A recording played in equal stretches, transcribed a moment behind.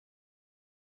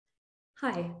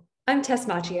Hi, I'm Tess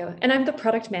Maggio, and I'm the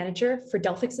product manager for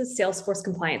Delphix's Salesforce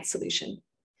compliance solution.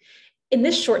 In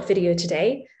this short video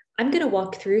today, I'm going to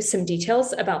walk through some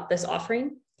details about this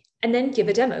offering and then give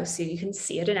a demo so you can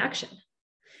see it in action.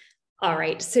 All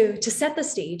right, so to set the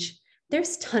stage,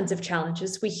 there's tons of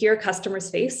challenges we hear customers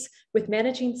face with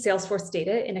managing Salesforce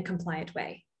data in a compliant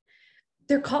way.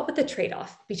 They're caught with a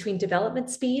trade-off between development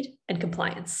speed and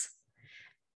compliance.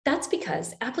 That's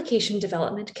because application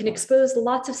development can expose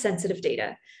lots of sensitive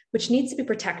data, which needs to be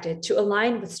protected to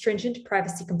align with stringent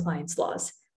privacy compliance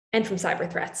laws and from cyber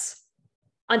threats.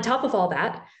 On top of all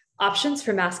that, options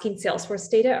for masking Salesforce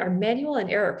data are manual and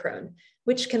error-prone,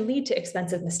 which can lead to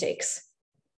expensive mistakes.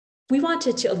 We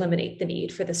wanted to eliminate the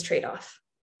need for this trade-off.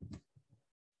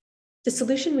 The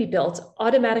solution we built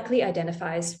automatically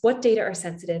identifies what data are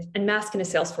sensitive and masked in a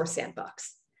Salesforce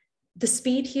sandbox. The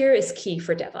speed here is key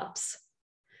for DevOps.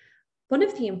 One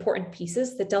of the important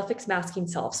pieces that Delphix masking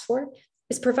solves for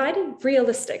is providing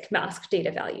realistic masked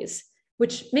data values,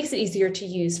 which makes it easier to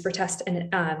use for testing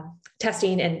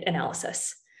and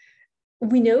analysis.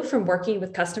 We know from working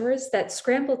with customers that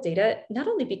scrambled data not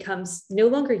only becomes no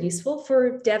longer useful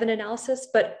for dev and analysis,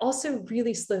 but also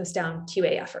really slows down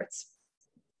QA efforts.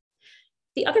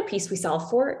 The other piece we solve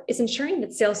for is ensuring that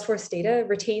Salesforce data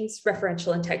retains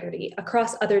referential integrity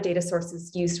across other data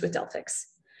sources used with Delphix.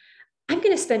 I'm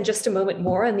going to spend just a moment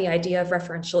more on the idea of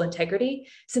referential integrity,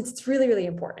 since it's really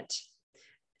important.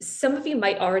 Some of you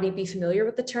might already be familiar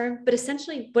with the term, but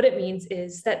essentially what it means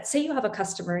is that say you have a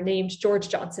customer named George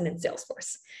Johnson in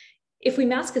Salesforce. If we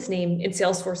mask his name in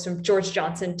Salesforce from George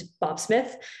Johnson to Bob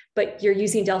Smith, but you're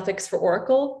using Delphix for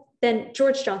Oracle, then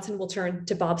George Johnson will turn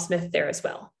to Bob Smith there as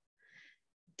well.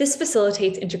 This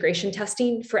facilitates integration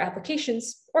testing for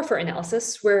applications or for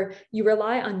analysis where you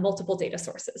rely on multiple data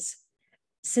sources.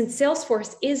 Since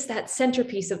Salesforce is that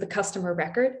centerpiece of the customer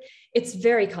record, it's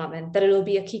very common that it'll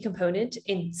be a key component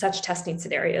in such testing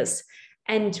scenarios.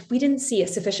 And we didn't see a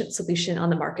sufficient solution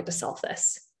on the market to solve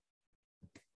this.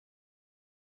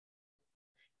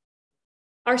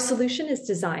 Our solution is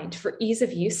designed for ease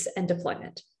of use and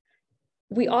deployment.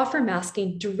 We offer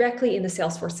masking directly in the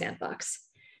Salesforce sandbox.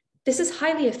 This is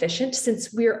highly efficient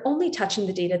since we're only touching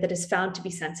the data that is found to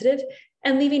be sensitive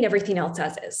and leaving everything else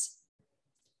as is.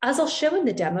 As I'll show in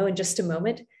the demo in just a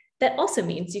moment, that also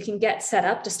means you can get set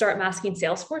up to start masking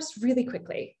Salesforce really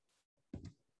quickly.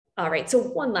 All right, so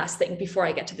one last thing before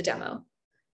I get to the demo.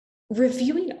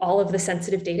 Reviewing all of the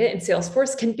sensitive data in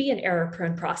Salesforce can be an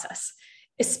error-prone process,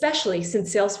 especially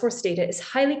since Salesforce data is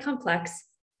highly complex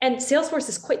and Salesforce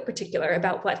is quite particular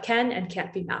about what can and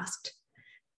can't be masked.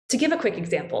 To give a quick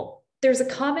example, there's a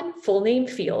common full name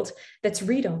field that's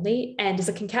read-only and is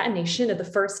a concatenation of the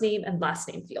first name and last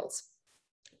name fields.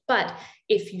 But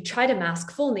if you try to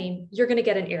mask full name, you're going to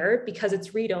get an error because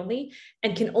it's read-only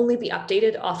and can only be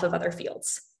updated off of other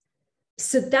fields.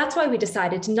 So that's why we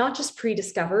decided to not just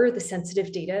pre-discover the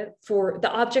sensitive data for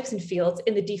the objects and fields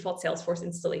in the default Salesforce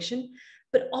installation,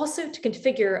 but also to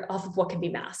configure off of what can be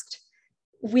masked.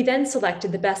 We then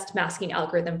selected the best masking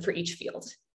algorithm for each field.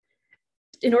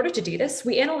 In order to do this,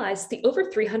 we analyzed the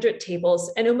over 300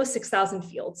 tables and almost 6,000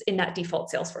 fields in that default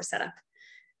Salesforce setup.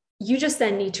 You just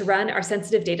then need to run our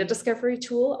sensitive data discovery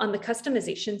tool on the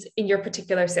customizations in your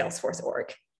particular Salesforce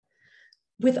org.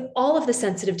 With all of the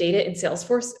sensitive data in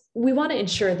Salesforce, we want to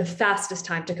ensure the fastest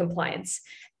time to compliance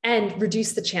and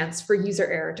reduce the chance for user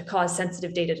error to cause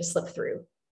sensitive data to slip through.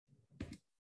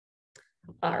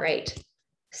 All right,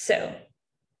 so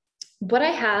what I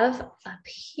have up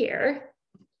here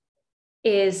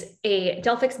is a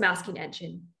Delphix masking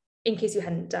engine, in case you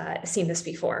hadn't seen this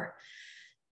before.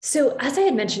 So as I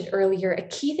had mentioned earlier, a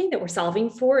key thing that we're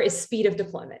solving for is speed of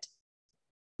deployment.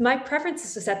 My preference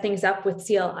is to set things up with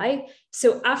CLI.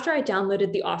 So after I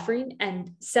downloaded the offering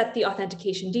and set the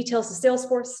authentication details to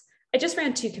Salesforce, I just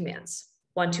ran two commands,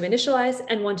 one to initialize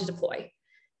and one to deploy.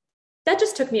 That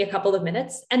just took me a couple of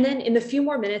minutes. And then in the few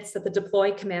more minutes that the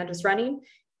deploy command was running,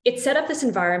 it set up this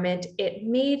environment. It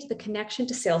made the connection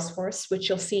to Salesforce, which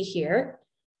you'll see here,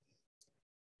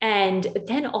 and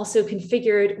then also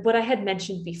configured what I had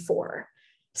mentioned before.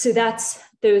 So that's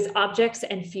those objects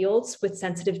and fields with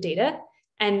sensitive data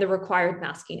and the required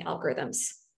masking algorithms.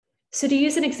 So to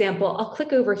use an example, I'll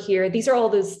click over here. These are all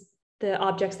the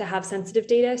objects that have sensitive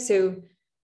data. So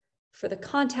for the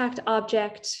contact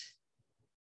object,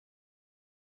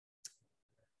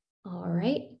 all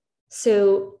right.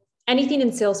 So anything in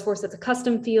Salesforce that's a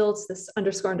custom fields, this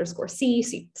 __C,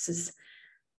 see, this is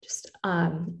just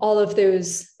all of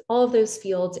those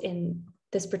fields in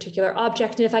this particular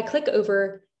object. And if I click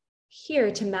over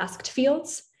here to masked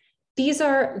fields, these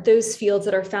are those fields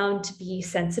that are found to be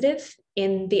sensitive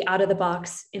in the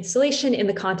out-of-the-box installation in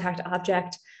the contact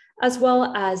object, as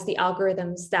well as the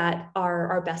algorithms that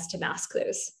are best to mask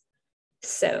those.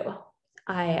 So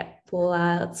I will,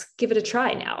 let's give it a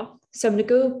try now. So I'm going to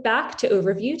go back to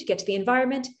overview to get to the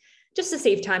environment, just to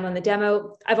save time on the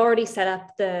demo. I've already set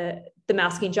up the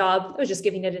masking job. I was just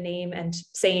giving it a name and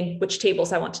saying which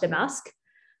tables I wanted to mask.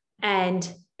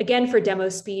 And again, for demo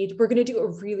speed, we're going to do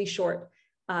a really short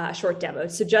demo.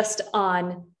 So just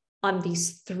on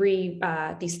these three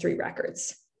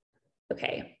records.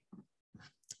 Okay.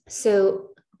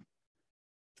 So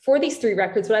for these 3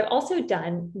 records, what I've also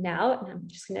done now, and I'm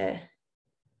just going to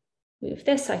move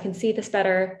this so I can see this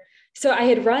better. So I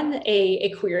had run a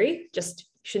query. Just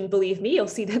shouldn't believe me. You'll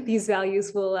see that these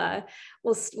values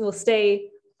will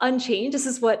stay unchanged. This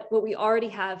is what we already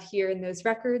have here in those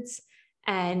records,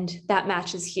 and that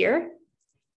matches here.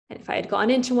 And if I had gone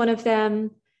into one of them,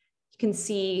 you can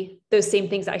see those same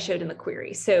things I showed in the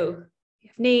query. So you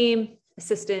have name,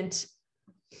 assistant,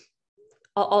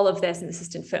 all of this, and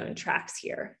assistant phone tracks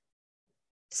here.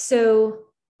 So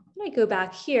when I go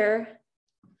back here,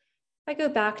 if I go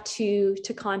back to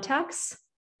contacts,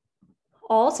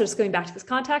 so just going back to this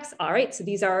contacts. All right, so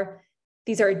these are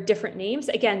different names.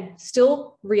 Again,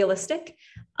 still realistic,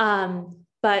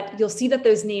 but you'll see that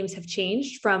those names have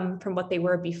changed from what they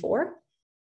were before.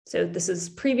 So this is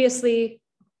previously,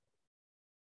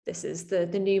 this is the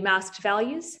new masked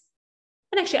values.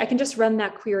 And actually, I can just run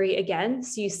that query again.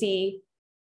 So you see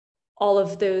all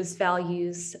of those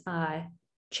values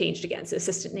changed again. So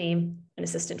assistant name and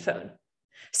assistant phone.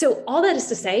 So all that is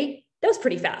to say, that was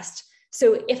pretty fast.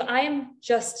 So if I'm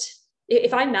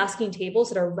masking tables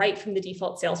that are right from the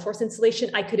default Salesforce installation,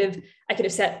 I could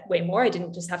have set way more. I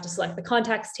didn't just have to select the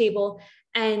contacts table.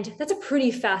 And that's a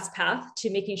pretty fast path to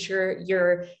making sure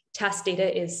your test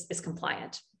data is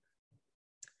compliant.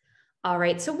 All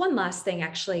right, so one last thing,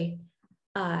 actually.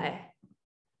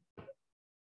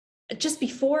 Just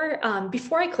before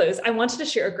I close, I wanted to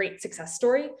share a great success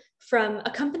story from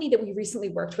a company that we recently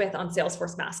worked with on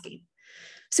Salesforce masking.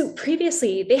 So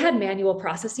previously, they had manual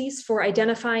processes for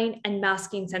identifying and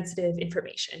masking sensitive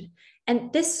information,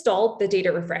 and this stalled the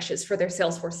data refreshes for their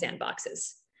Salesforce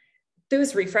sandboxes.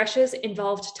 Those refreshes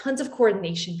involved tons of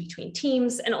coordination between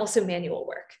teams and also manual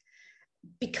work.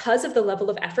 Because of the level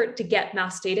of effort to get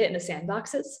masked data in the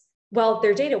sandboxes, while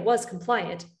their data was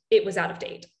compliant, it was out of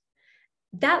date.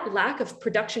 That lack of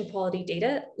production quality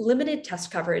data limited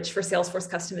test coverage for Salesforce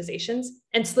customizations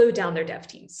and slowed down their dev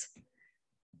teams.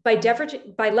 By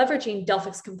leveraging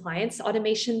Delphix compliance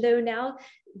automation, though, now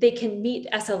they can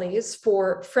meet SLAs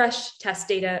for fresh test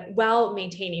data while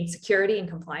maintaining security and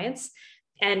compliance.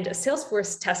 And a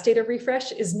Salesforce test data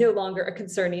refresh is no longer a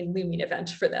concerning looming event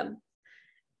for them.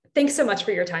 Thanks so much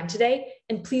for your time today,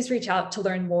 and please reach out to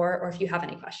learn more or if you have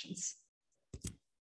any questions.